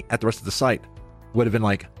looking at the rest of the site, would have been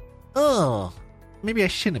like, oh, maybe I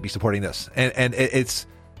shouldn't be supporting this. And it's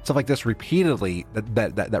stuff like this repeatedly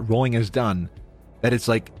that Rowling has done, that it's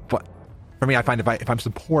like, but for me, I find if I'm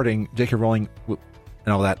supporting J.K. Rowling and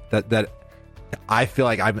all that I feel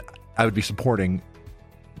like I would be supporting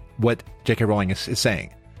what J.K. Rowling is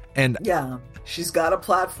saying. And yeah, she's got a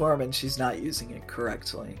platform and she's not using it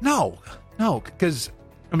correctly. No, because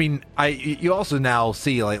I mean, you also now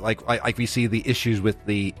see like we see the issues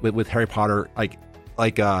with Harry Potter,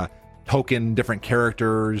 like token different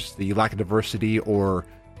characters, the lack of diversity or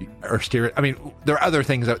stereo. I mean, there are other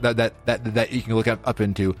things that you can look up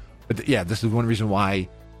into. But yeah, this is one reason why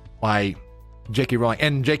J.K.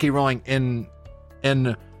 Rowling in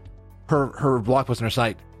her blog post on her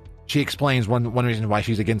site, she explains one reason why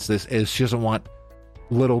she's against this is she doesn't want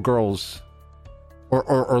little girls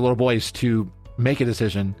or little boys to make a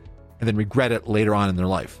decision and then regret it later on in their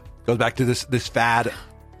life. Goes back to this fad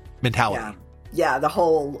mentality. Yeah, the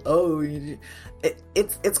whole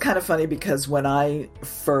it's kind of funny because when I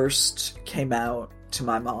first came out to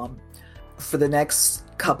my mom, for the next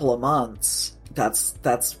couple of months,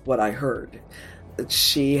 that's what I heard.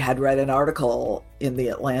 She had read an article in The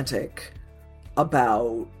Atlantic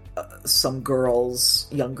about some girls,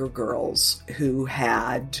 younger girls, who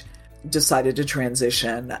had decided to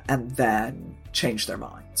transition and then change their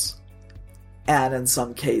minds. And in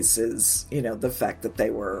some cases, the fact that they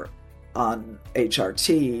were on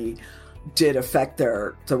HRT did affect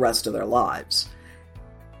the rest of their lives.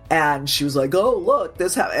 And she was like, "Oh, look,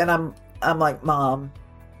 this happened." And I'm like, "Mom,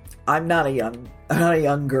 I'm not a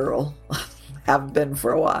young girl. Haven't been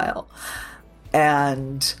for a while."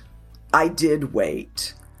 And I did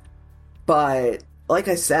wait. But like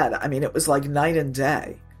I said, I mean, it was like night and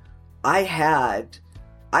day. I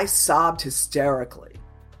sobbed hysterically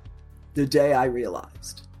the day I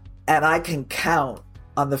realized. And I can count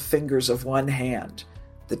on the fingers of one hand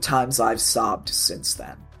the times I've sobbed since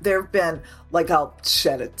then. There have been, like, I'll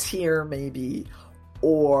shed a tear maybe,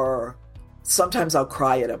 or sometimes I'll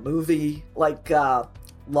cry at a movie, like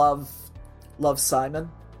Love, Simon.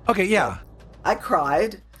 Okay, yeah. I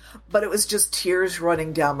cried, but it was just tears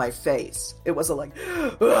running down my face. It wasn't like,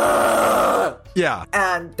 "Aah!" Yeah.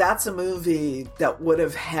 And that's a movie that would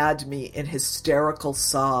have had me in hysterical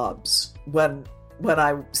sobs when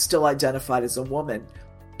I still identified as a woman,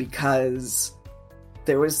 because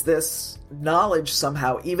there was this knowledge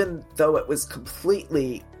somehow, even though it was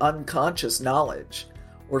completely unconscious knowledge,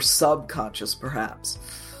 or subconscious perhaps,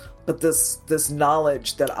 But this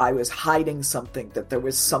knowledge that I was hiding something, that there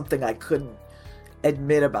was something I couldn't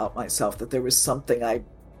admit about myself, that there was something that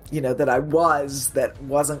I that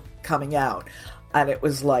wasn't coming out. And it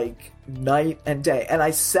was like night and day. And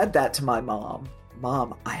I said that to my mom.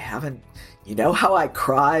 Mom, I haven't, you know how I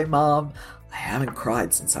cry, Mom? I haven't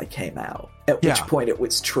cried since I came out. At which point it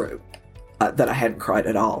was true that I hadn't cried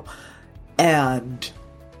at all. And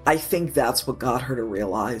I think that's what got her to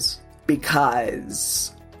realize,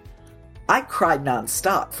 because I cried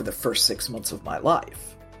nonstop for the first 6 months of my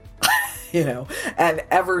life, and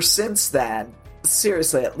ever since then,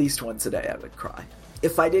 seriously, at least once a day I would cry.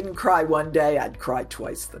 If I didn't cry one day, I'd cry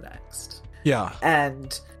twice the next. Yeah.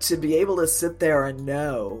 And to be able to sit there and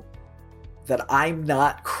know that I'm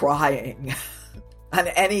not crying on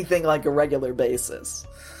anything like a regular basis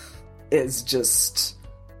is just,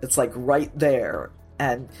 it's like right there.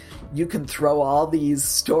 And you can throw all these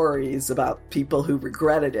stories about people who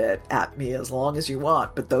regretted it at me as long as you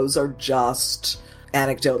want, but those are just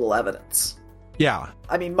anecdotal evidence. Yeah.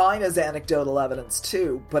 I mean, mine is anecdotal evidence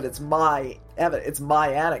too, but it's my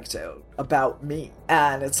anecdote about me.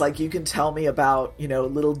 And it's like, you can tell me about,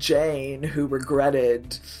 little Jane who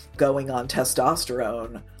regretted going on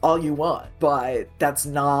testosterone all you want, but that's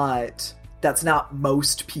not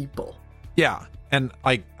most people. Yeah. And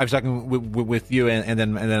I was talking with you and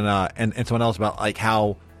someone else about I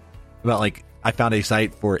found a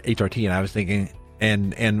site for HRT, and I was thinking,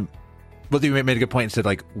 and both of you made a good point and said,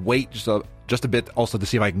 like, wait just a bit also to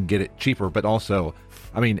see if I can get it cheaper. But also,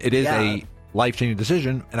 I mean, it is a life-changing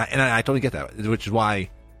decision, and I totally get that, which is why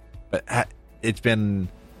it's been,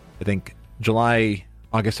 I think, July,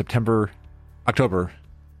 August, September, October,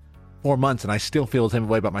 4 months, and I still feel the same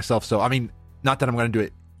way about myself. So, I mean, not that I'm going to do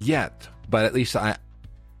it yet, but at least it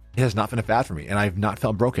has not been a fad for me, and I've not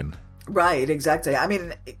felt broken. Right, exactly. I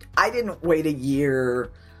mean, I didn't wait a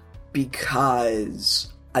year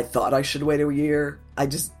because I thought I should wait a year.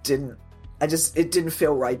 It didn't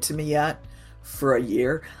feel right to me yet for a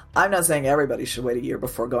year. I'm not saying everybody should wait a year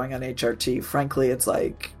before going on HRT. Frankly, it's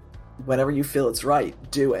like, whenever you feel it's right,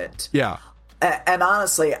 do it. Yeah. And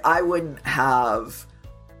honestly, I wouldn't have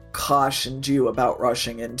cautioned you about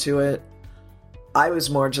rushing into it. I was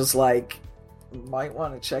more just like, you might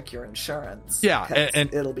want to check your insurance. Yeah,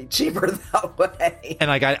 and it'll be cheaper that way. And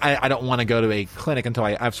like, I don't want to go to a clinic until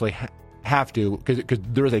I absolutely have to, because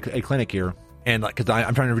there is a clinic here, and because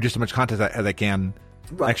I'm trying to reduce as much content as I can.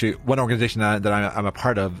 Right. Actually, one organization that I'm a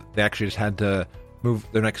part of, they actually just had to move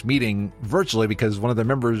their next meeting virtually because one of their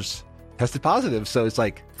members tested positive. So it's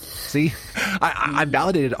like, see, I'm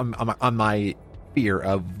validated on my fear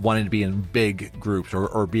of wanting to be in big groups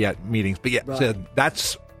or be at meetings. But yeah, right. So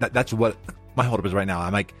that's what my holdup is right now.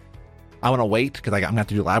 I'm like, I want to wait because I'm going to have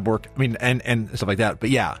to do lab work. I mean, and stuff like that. But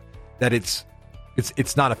yeah, that it's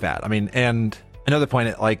not a fad. I mean, and another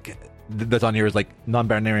point that's on here is like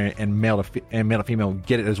non-binary and male to female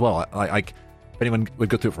get it as well. Like if anyone would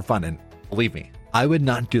go through it for fun, and believe me, I would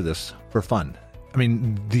not do this for fun. I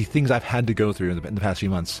mean, the things I've had to go through in the past few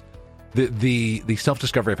months, the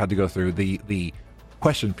self-discovery I've had to go through, the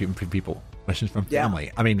questions from people, questions from family,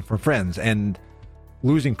 yeah. I mean, from friends, and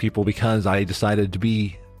losing people because I decided to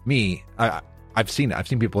be me. I've seen it. I've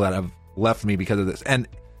seen people that have left me because of this, and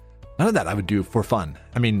none of that I would do for fun.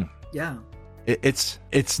 I mean, yeah, it's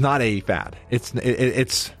not a fad. It's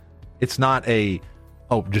not a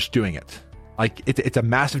just doing it. Like it's a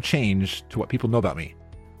massive change to what people know about me.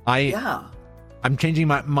 I'm changing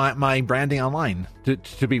my branding online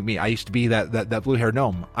to be me. I used to be that blue-haired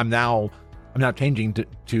gnome. I'm now changing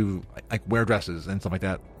to like wear dresses and stuff like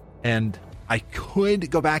that. And I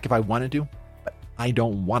could go back if I wanted to, but I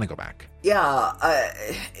don't want to go back. Yeah,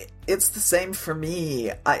 it's the same for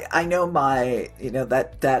me. I know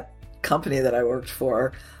that company that I worked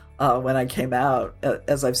for when I came out,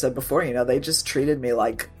 as I've said before, they just treated me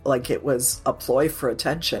like it was a ploy for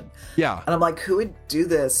attention. Yeah. And I'm like, who would do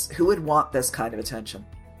this? Who would want this kind of attention?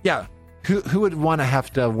 Yeah. Who would want to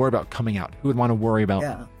have to worry about coming out? Who would want to worry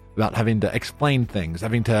about having to explain things,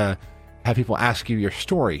 having to have people ask you your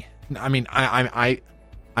story? I mean, I'm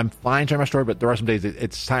fine sharing my story, but there are some days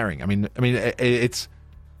it's tiring. I mean, it's.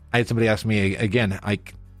 I had somebody ask me again,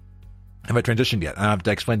 like, have I transitioned yet? And I have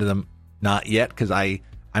to explain to them, not yet, because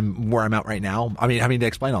I'm where I'm at right now. I mean, having to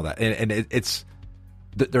explain all that, and it's.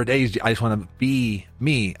 There are days I just want to be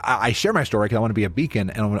me. I share my story because I want to be a beacon,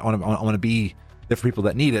 and I want to be there for people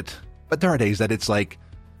that need it. But there are days that it's like,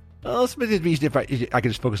 oh, somebody would be easier if I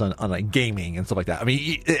could just focus on like gaming and stuff like that. I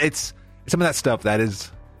mean, it's some of that stuff that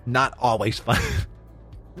is not always fun.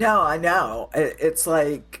 No, I know. It's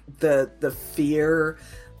like the fear,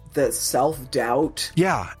 the self-doubt.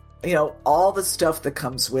 Yeah. all the stuff that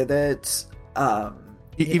comes with it.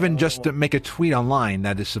 Even just to make a tweet online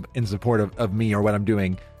that is in support of me or what I'm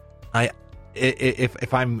doing,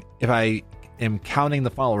 if I am counting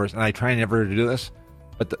the followers, and I try never to do this,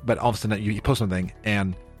 but all of a sudden you post something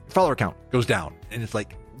and follower count goes down, and it's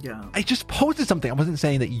like, yeah, I just posted something. I wasn't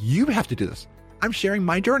saying that you have to do this. I'm sharing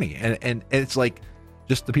my journey, and it's like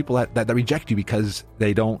just the people that reject you because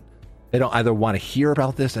they don't either want to hear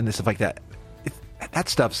about this and stuff like that. That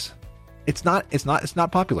stuff's it's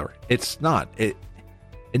not popular. It's not. It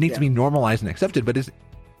needs to be normalized and accepted, but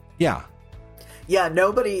yeah.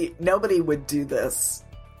 Nobody would do this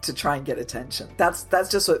to try and get attention. That's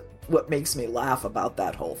just what makes me laugh about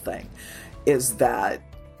that whole thing, is that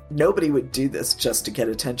nobody would do this just to get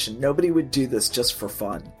attention. Nobody would do this just for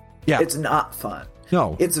fun. Yeah, it's not fun.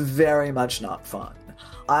 No, it's very much not fun.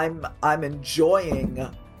 I'm enjoying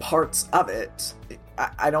parts of it.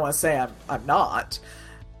 I don't want to say I'm not.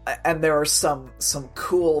 And there are some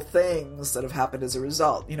cool things that have happened as a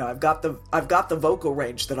result. I've got the vocal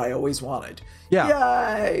range that I always wanted.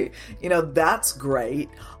 Yeah. Yay! That's great.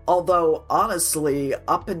 Although, honestly,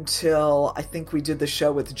 up until I think we did the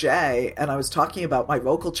show with Jay and I was talking about my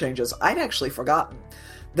vocal changes, I'd actually forgotten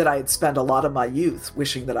that I had spent a lot of my youth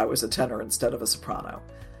wishing that I was a tenor instead of a soprano.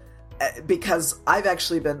 Because I've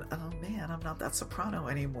actually been, oh man, I'm not that soprano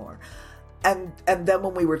anymore. And then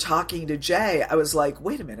when we were talking to Jay, I was like,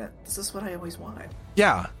 wait a minute, this is what I always wanted.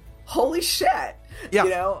 Yeah. Holy shit.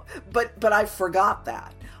 Yeah. But I forgot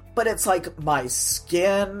that. But it's like my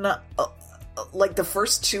skin, like the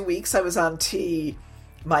first 2 weeks I was on T,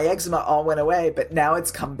 my eczema all went away, but now it's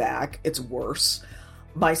come back. It's worse.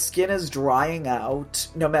 My skin is drying out.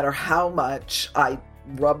 No matter how much I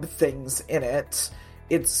rub things in it,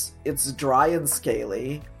 it's dry and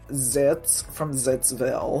scaly. Zits from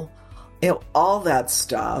Zitsville. All that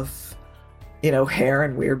stuff, hair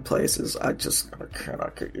in weird places. I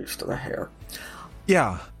cannot get used to the hair.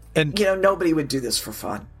 Yeah. And, nobody would do this for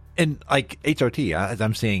fun. And like HRT, as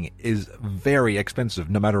I'm seeing, is very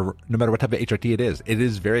expensive. No matter what type of HRT it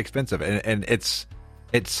is very expensive. And it's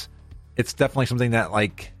definitely something that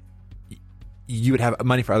like you would have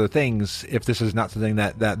money for other things if this is not something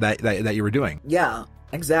that you were doing. Yeah,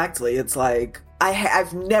 exactly. It's like,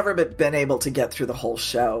 I've never been able to get through the whole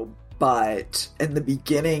show. But in the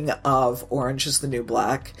beginning of Orange is the New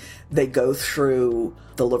Black, they go through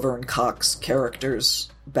the Laverne Cox character's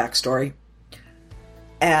backstory.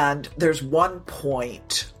 And there's one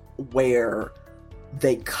point where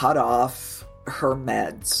they cut off her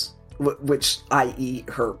meds, which, i.e.,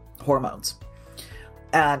 her hormones.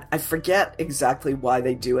 And I forget exactly why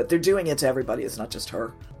they do it. They're doing it to everybody. It's not just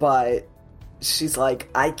her. But she's like,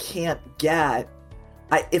 I can't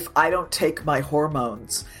if I don't take my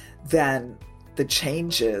hormones, then the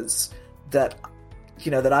changes that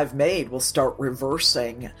I've made will start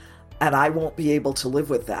reversing, and I won't be able to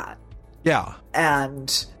live with that. Yeah.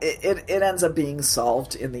 And it ends up being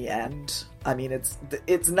solved in the end. I mean,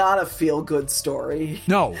 it's not a feel-good story.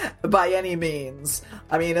 No. By any means.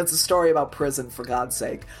 I mean, it's a story about prison, for God's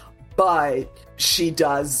sake. But she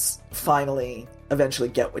does eventually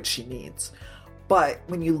get what she needs. But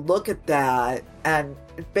when you look at that, and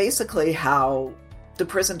basically how the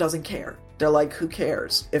prison doesn't care. They're like, who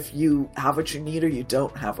cares if you have what you need or you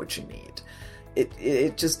don't have what you need?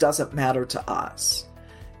 It just doesn't matter to us.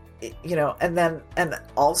 And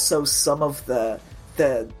also some of the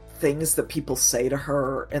things that people say to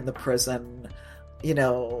her in the prison,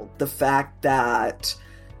 the fact that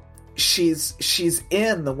she's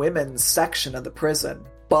in the women's section of the prison,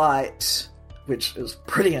 which is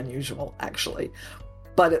pretty unusual actually.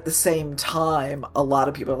 But at the same time, a lot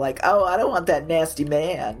of people are like, oh, I don't want that nasty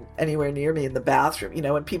man anywhere near me in the bathroom.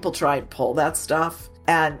 And people try and pull that stuff.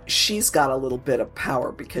 And she's got a little bit of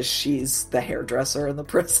power because she's the hairdresser in the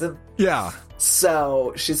prison. Yeah.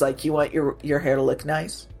 So she's like, you want your hair to look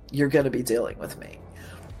nice? You're going to be dealing with me.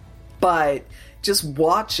 But just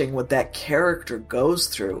watching what that character goes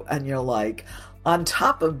through, and you're like, on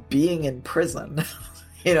top of being in prison...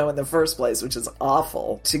 in the first place, which is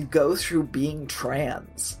awful, to go through being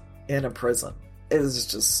trans in a prison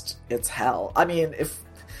it's hell. I mean, if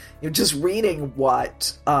you're just reading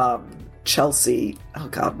what Chelsea, oh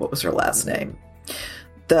God, what was her last name?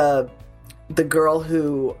 The girl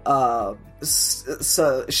who,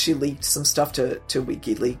 so she leaked some stuff to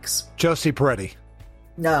WikiLeaks. Josie Peretti.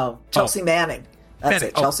 No, Chelsea Manning. That's Manning.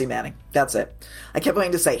 it, Chelsea Manning. That's it. I kept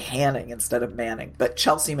wanting to say Hanning instead of Manning, but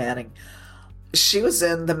Chelsea Manning. She was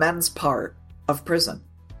in the men's part of prison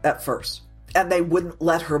at first, and they wouldn't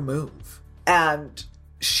let her move. And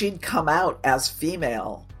she'd come out as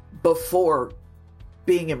female before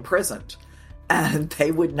being imprisoned. and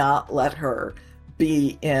they would not let her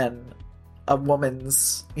be in a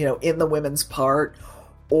woman's, in the women's part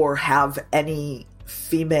or have any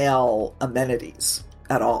female amenities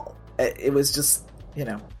at all. It was just,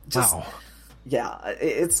 Wow. Yeah,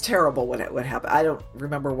 it's terrible what happened. I don't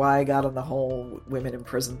remember why I got on the whole women in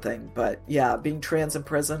prison thing, but yeah, being trans in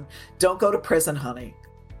prison, don't go to prison, honey.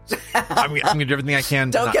 I'm going to do everything I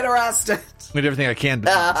can. Don't get arrested. I'm going to do everything I can.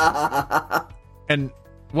 And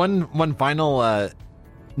one final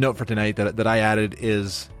note for tonight that I added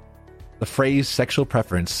is the phrase sexual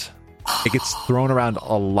preference. It gets thrown around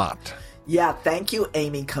a lot. Yeah, thank you,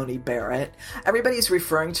 Amy Coney Barrett. Everybody's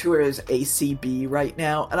referring to her as ACB right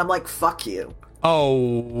now, and I'm like, fuck you.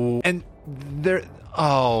 Oh, and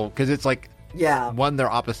because it's like, one, they're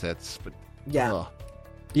opposites, but yeah.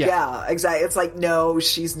 Yeah, exactly. It's like, no,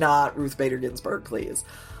 she's not Ruth Bader Ginsburg, please.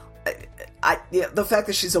 The fact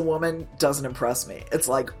that she's a woman doesn't impress me. It's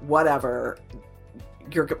like, whatever.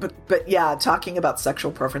 But yeah, talking about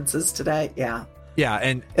sexual preferences today, yeah. Yeah,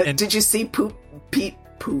 and did you see Pete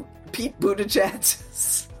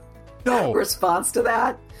Buttigieg's response to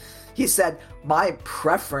that? He said, my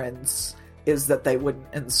preference is that they wouldn't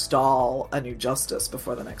install a new justice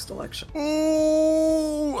before the next election.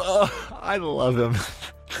 Ooh, I love him.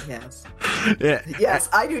 Yes. Yeah. Yes,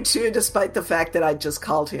 I do too, despite the fact that I just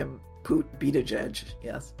called him Poot Buttigieg.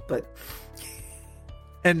 Yes, but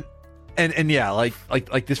and yeah,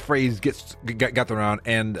 like this phrase got thrown around,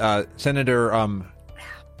 and Senator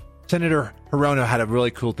Hirono had a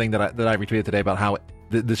really cool thing that I retweeted today about how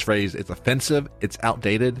this phrase, it's offensive, it's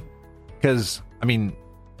outdated, because I mean,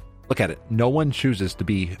 look at it. No one chooses to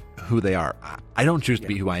be who they are. I don't choose to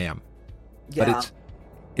be who I am, but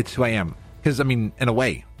it's who I am. Because I mean, in a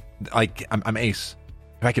way, like I'm ace.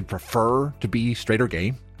 If I could prefer to be straight or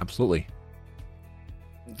gay, absolutely.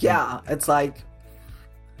 Yeah, it's like,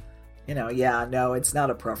 no, it's not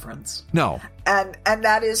a preference. No. And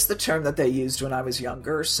that is the term that they used when I was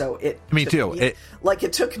younger. So me too. It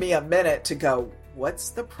took me a minute to go, what's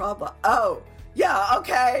the problem? Oh, yeah,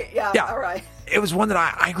 okay, yeah. All right. It was one that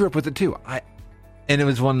I grew up with it too. And it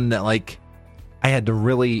was one that like I had to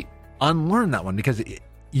really unlearn that one, because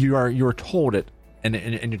you're told it and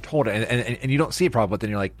you're told it and you don't see a problem, but then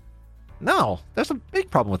you're like, no, there's a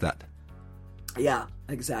big problem with that. Yeah,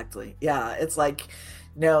 exactly. Yeah, it's like,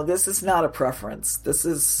 no, this is not a preference. This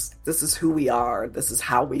is who we are. This is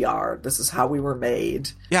how we are. This is how we were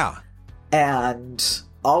made. Yeah. And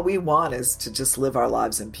all we want is to just live our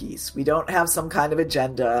lives in peace. We don't have some kind of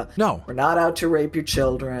agenda. No. We're not out to rape your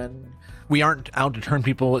children. We aren't out to turn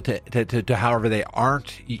people to however they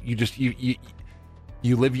aren't. You just you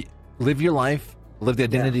live your life, live the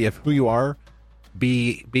identity of who you are,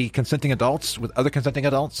 be consenting adults with other consenting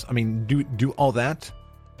adults. I mean, do all that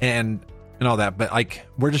and all that, but like,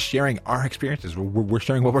 we're just sharing our experiences. We're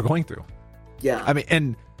sharing what we're going through. Yeah. I mean,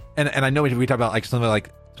 and I know we talk about like some of like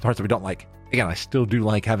parts that we don't like. Again, I still do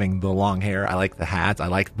like having the long hair. I like the hats. I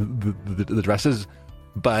like the dresses,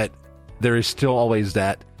 but there is still always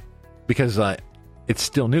that, because it's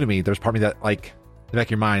still new to me. There's part of me that, like, in the back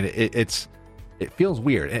of your mind, it feels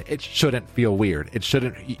weird. It shouldn't feel weird. It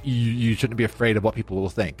shouldn't. You shouldn't be afraid of what people will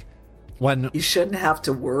think. When you shouldn't have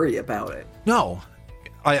to worry about it. No,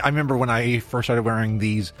 I remember when I first started wearing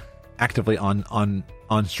these actively on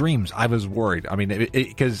streams, I was worried. I mean,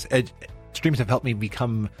 because streams have helped me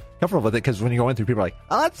become comfortable with it. Because when you're going through, people are like,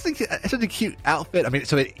 "Oh, that's such a cute outfit." I mean,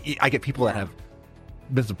 so I get people that have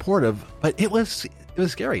been supportive, but it was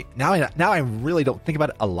scary. Now I really don't think about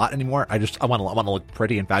it a lot anymore. I want to look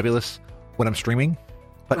pretty and fabulous when I'm streaming.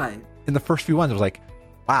 But in the first few ones, I was like,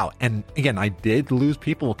 wow. And again, I did lose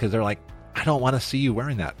people because they're like, I don't want to see you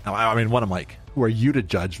wearing that. Now, I mean, one, I'm like, who are you to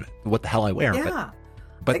judge what the hell I wear? Yeah,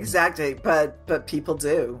 but exactly. But people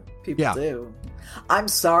do. People do. I'm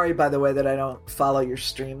sorry, by the way, that I don't follow your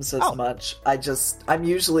streams as much. I'm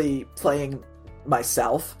usually playing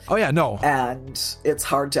myself. Oh yeah, no. And it's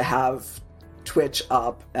hard to have Twitch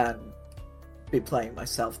up and be playing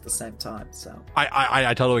myself at the same time. So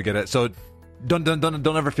I totally get it. So don't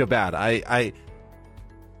ever feel bad. I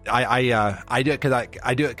do it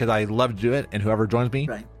because I love to do it, and whoever joins me,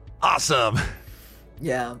 awesome.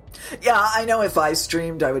 Yeah, I know if I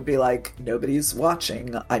streamed, I would be like, nobody's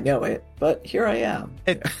watching. I know it, but here I am.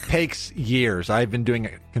 It takes years. I've been doing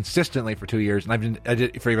it consistently for 2 years, and I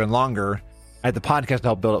did it for even longer. I had the podcast to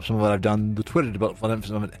help build up some of what I've done, the Twitter to build up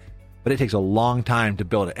some of it, but it takes a long time to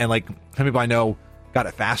build it. And like some people I know got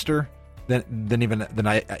it faster than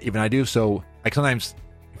I do. So like sometimes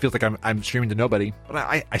it feels like I'm streaming to nobody, but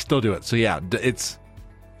I still do it. So yeah,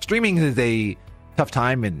 streaming is a tough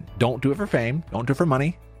time, and don't do it for fame. Don't do it for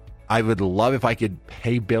money. I would love if I could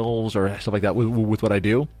pay bills or stuff like that with what I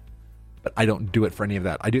do, but I don't do it for any of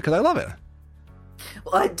that. I do it because I love it.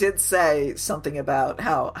 Well, I did say something about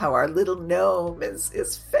how our little gnome is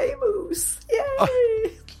famous.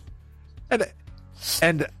 Yay!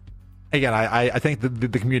 And again, I thank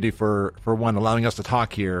the community for one allowing us to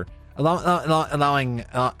talk here, allowing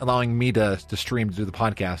me to stream to do the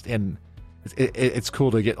podcast, and it's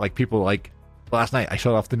cool to get like people like last night. I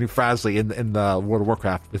showed off the new Frasley in the World of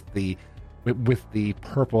Warcraft with the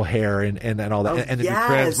purple hair and all that, and the new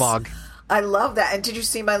transmog. I love that. And did you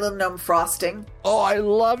see my little gnome Frosting? Oh, I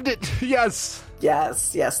loved it. Yes.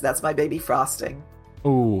 That's my baby Frosting.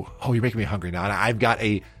 Oh, you're making me hungry now. And I've got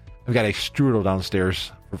a strudel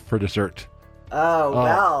downstairs for dessert. Oh,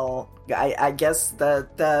 well, I guess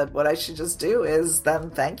that what I should just do is then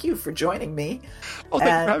thank you for joining me. Oh,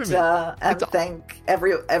 thank you for having me. And thank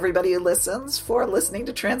everybody who listens for listening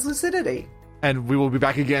to Translucidity. And we will be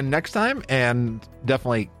back again next time, and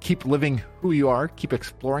definitely keep living who you are, keep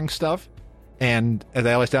exploring stuff, and as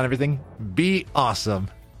I always tell everything, be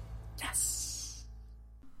awesome. Yes.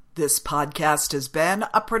 This podcast has been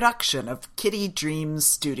a production of Kitty Dreams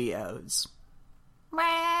Studios.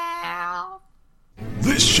 Meow.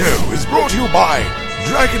 This show is brought to you by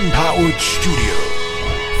Dragon Powered Studio.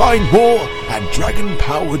 Find more at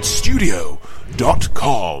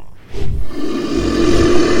dragonpoweredstudio.com.